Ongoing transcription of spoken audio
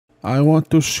I want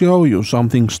to show you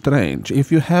something strange.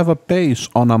 If you have a base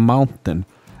on a mountain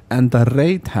and a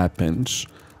raid happens,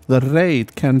 the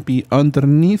raid can be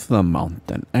underneath the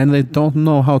mountain and they don't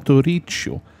know how to reach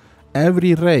you.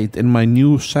 Every raid in my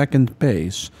new second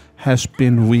base has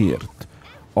been weird.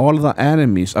 All the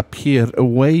enemies appear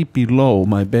way below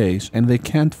my base and they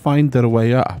can't find their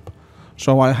way up.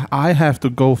 So I have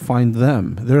to go find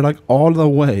them. They're like all the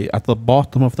way at the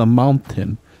bottom of the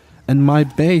mountain and my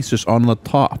base is on the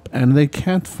top and they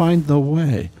can't find the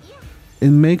way. It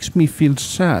makes me feel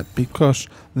sad because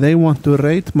they want to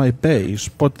raid my base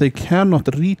but they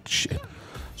cannot reach it.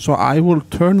 So I will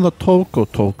turn the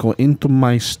Toko into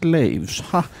my slaves,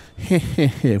 ha he he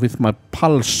he, with my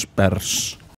pulse spurs.